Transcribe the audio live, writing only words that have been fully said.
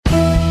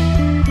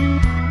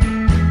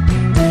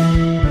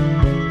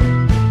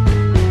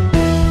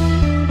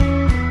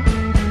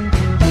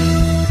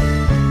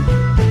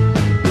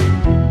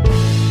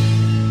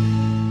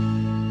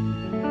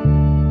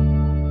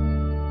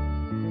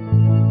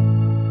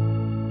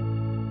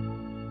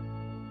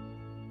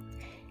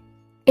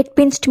It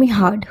pinched me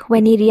hard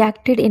when he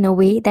reacted in a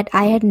way that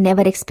I had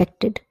never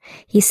expected.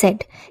 He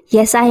said,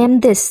 "Yes, I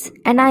am this,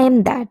 and I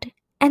am that."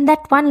 And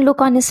that one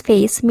look on his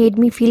face made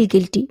me feel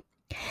guilty.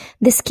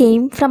 This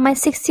came from my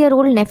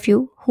 6-year-old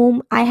nephew,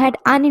 whom I had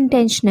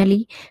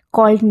unintentionally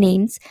called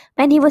names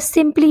when he was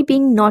simply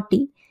being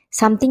naughty,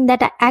 something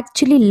that I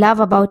actually love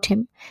about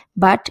him.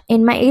 But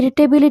in my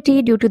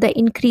irritability due to the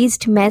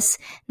increased mess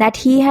that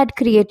he had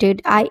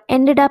created, I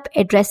ended up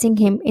addressing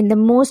him in the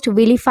most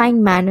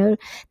vilifying manner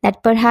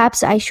that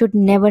perhaps I should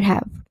never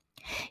have.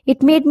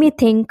 It made me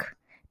think,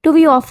 do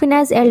we often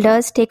as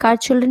elders take our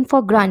children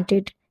for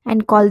granted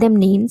and call them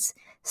names,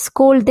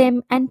 scold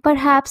them, and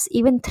perhaps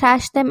even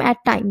thrash them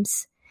at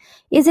times?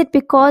 Is it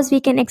because we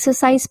can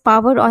exercise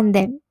power on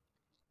them?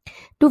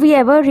 Do we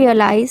ever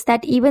realize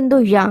that even though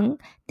young,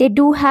 they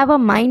do have a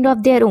mind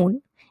of their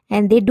own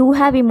and they do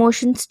have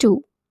emotions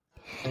too?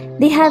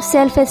 They have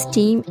self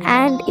esteem,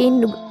 and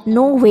in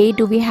no way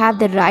do we have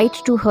the right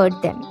to hurt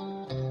them.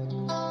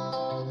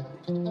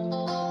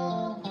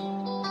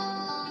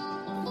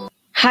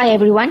 Hi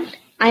everyone,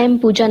 I am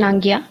Pooja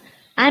Nangia.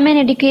 I'm an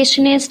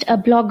educationist, a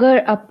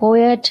blogger, a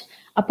poet,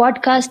 a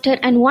podcaster,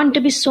 and want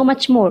to be so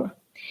much more.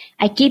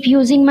 I keep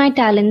using my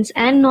talents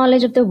and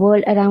knowledge of the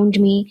world around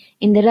me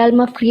in the realm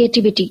of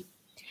creativity.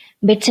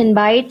 Bits and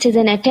Bytes is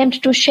an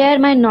attempt to share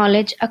my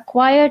knowledge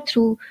acquired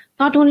through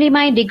not only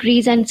my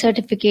degrees and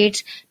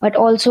certificates, but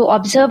also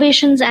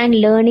observations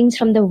and learnings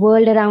from the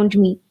world around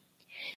me.